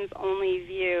children's only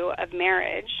view of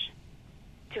marriage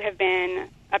to have been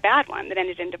a bad one that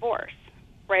ended in divorce,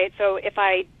 right? So if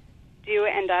I do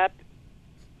end up,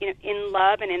 in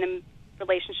love and in a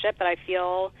relationship that I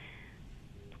feel,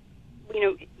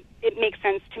 it makes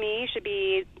sense to me, should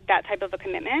be that type of a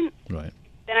commitment, right,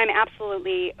 then I'm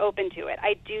absolutely open to it.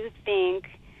 I do think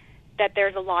that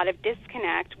there's a lot of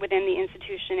disconnect within the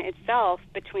institution itself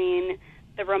between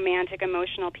the romantic,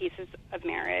 emotional pieces of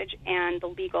marriage and the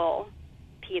legal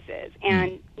pieces.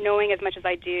 And knowing as much as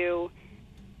I do,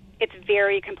 it's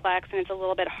very complex and it's a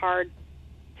little bit hard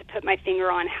to put my finger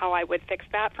on how I would fix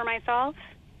that for myself,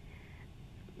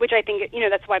 which I think,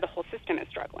 that's why the whole system is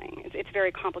struggling. It's a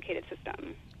very complicated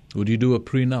system. Would you do a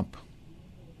prenup?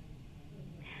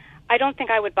 I don't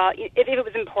think I would, if it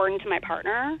was important to my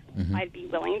partner, I'd be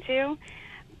willing to.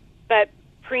 But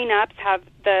prenups have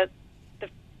the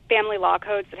family law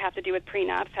codes that have to do with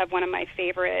prenups have one of my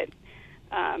favorite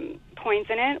points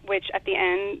in it, which at the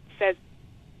end says,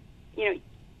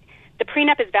 the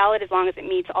prenup is valid as long as it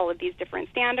meets all of these different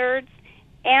standards,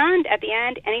 and at the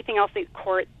end, anything else the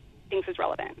court thinks is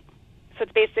relevant. So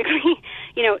it's basically,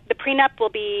 the prenup will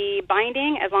be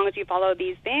binding as long as you follow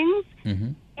these things,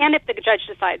 and if the judge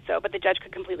decides so, but the judge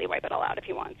could completely wipe it all out if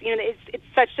he wants. It's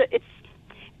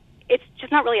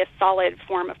just not really a solid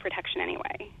form of protection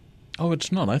anyway. Oh,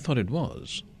 it's not. I thought it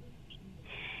was.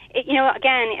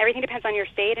 Again, everything depends on your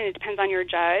state and it depends on your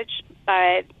judge,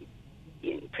 but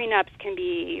prenups can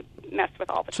be messed with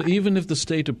all the time. So even if the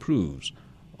state approves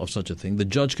of such a thing, the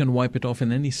judge can wipe it off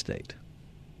in any state?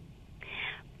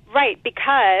 Right,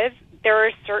 because there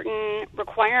are certain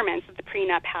requirements that the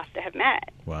prenup has to have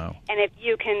met. Wow. And if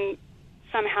you can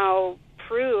somehow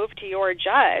prove to your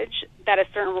judge that a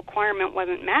certain requirement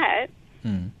wasn't met,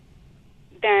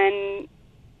 then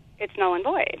it's null and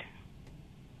void.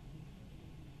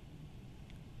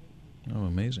 Oh,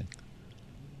 amazing.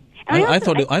 And I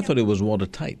thought it was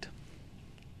watertight.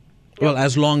 Well,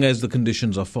 as long as the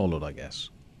conditions are followed, I guess.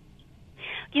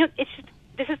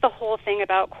 This is the whole thing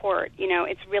about court.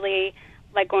 It's really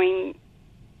like going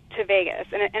to Vegas.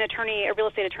 And a real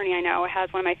estate attorney I know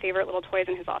has one of my favorite little toys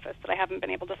in his office that I haven't been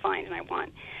able to find and I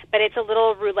want. But it's a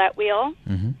little roulette wheel,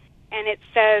 and it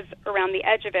says around the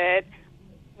edge of it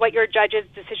what your judge's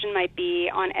decision might be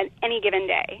on any given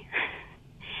day.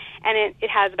 And it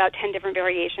has about 10 different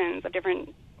variations of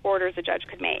different orders a judge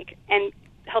could make. And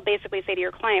he'll basically say to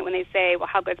your client when they say, well,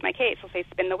 how good's my case? He'll say,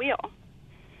 spin the wheel.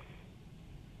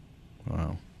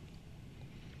 Wow.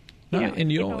 Now, in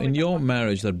your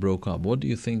marriage that broke up, what do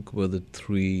you think were the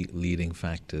 3 leading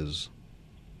factors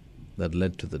that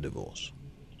led to the divorce?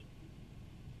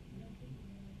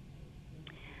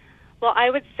 Well, I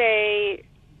would say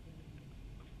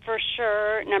for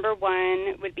sure, number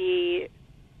 1 would be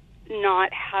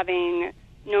not having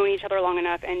known each other long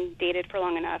enough and dated for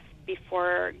long enough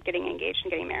before getting engaged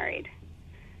and getting married.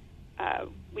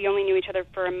 We only knew each other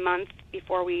for a month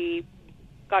before we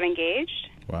got engaged.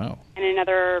 Wow. And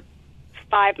another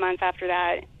 5 months after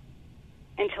that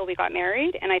until we got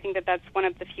married. And I think that that's one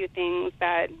of the few things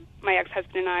that my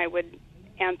ex-husband and I would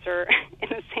answer in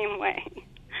the same way.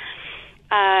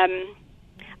 I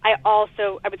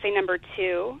would say number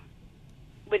 2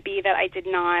 would be that I did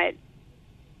not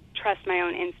trust my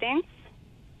own instincts.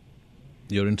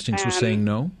 Your instincts were saying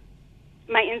no?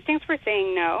 My instincts were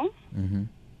saying no. Mm-hmm.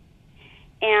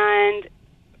 And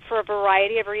for a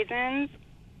variety of reasons,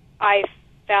 I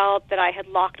felt that I had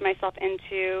locked myself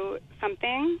into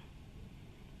something,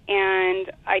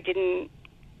 and I didn't,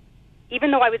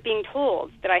 even though I was being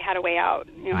told that I had a way out.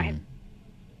 I had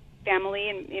family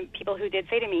and people who did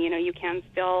say to me, you can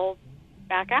still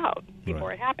back out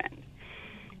before it happened.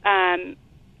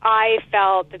 I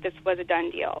felt that this was a done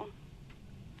deal.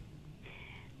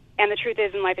 And the truth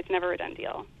is, in life, it's never a done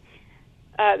deal.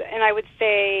 And I would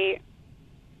say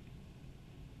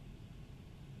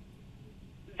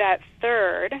that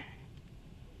third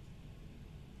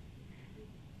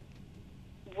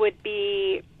would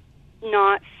be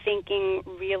not thinking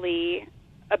really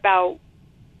about,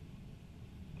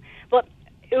 well,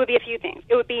 it would be a few things.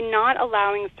 It would be not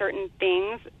allowing certain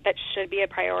things that should be a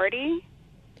priority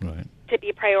to be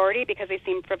a priority because they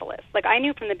seem frivolous. Like, I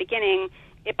knew from the beginning,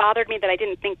 it bothered me that I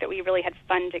didn't think that we really had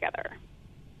fun together.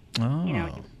 Oh.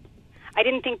 I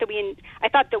didn't think that I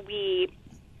thought that we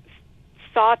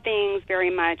saw things very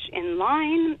much in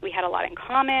line. We had a lot in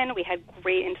common. We had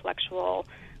great intellectual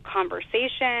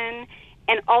conversation,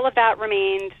 and all of that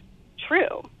remained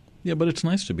true. Yeah, but it's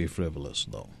nice to be frivolous,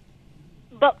 though.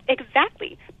 But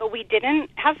exactly. But we didn't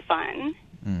have fun.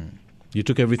 You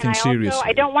took everything seriously.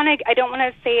 I don't want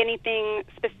to say anything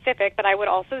specific, but I would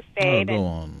also say that go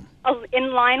on.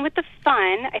 In line with the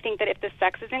fun, I think that if the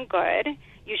sex isn't good,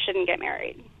 you shouldn't get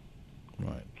married.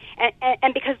 Right.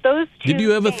 And because those two Did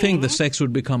you ever things, think the sex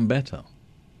would become better?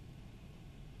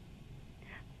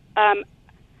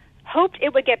 Hoped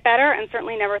it would get better, and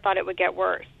certainly never thought it would get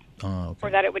worse, Okay. or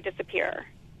that it would disappear.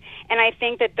 And I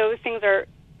think that those things are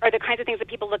the kinds of things that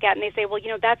people look at and they say, well,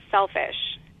 that's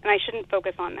selfish, and I shouldn't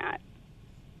focus on that.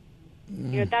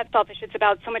 That's selfish. It's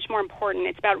about so much more important.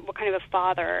 It's about what kind of a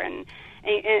father and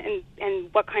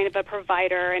what kind of a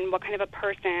provider and what kind of a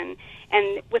person.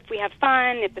 And if we have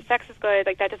fun, if the sex is good,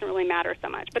 that doesn't really matter so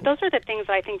much. But those are the things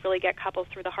that I think really get couples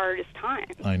through the hardest time.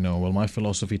 I know. Well, my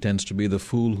philosophy tends to be the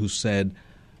fool who said,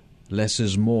 less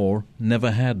is more,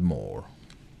 never had more.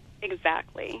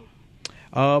 Exactly.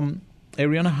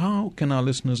 Arianna, how can our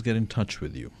listeners get in touch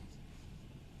with you?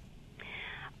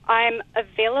 I'm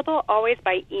available always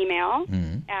by email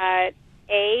at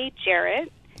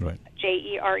ajeret,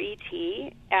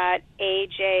 Jeret, at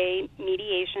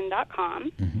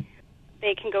ajmediation.com.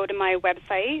 They can go to my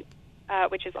website,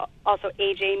 which is also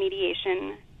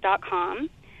ajmediation.com.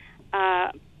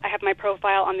 I have my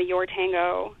profile on the Your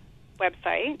Tango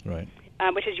website,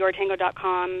 which is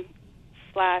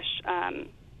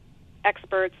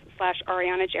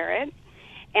yourtango.com/experts/Arianna Jeret.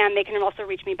 And they can also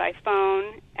reach me by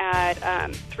phone at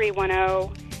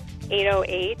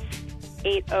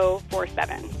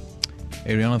 310-808-8047.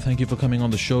 Arianna, thank you for coming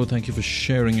on the show. Thank you for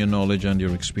sharing your knowledge and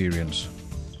your experience.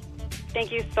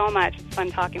 Thank you so much. It's fun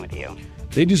talking with you.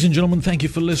 Ladies and gentlemen, thank you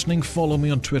for listening. Follow me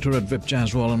on Twitter at Vip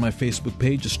Jaswal, on my Facebook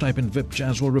page. Just type in Vip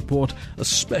Jaswal Report. A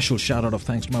special shout-out of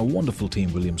thanks to my wonderful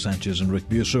team, William Sanchez and Rick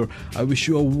Buser. I wish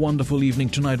you a wonderful evening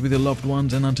tonight with your loved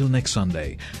ones, and until next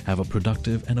Sunday, have a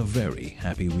productive and a very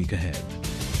happy week ahead.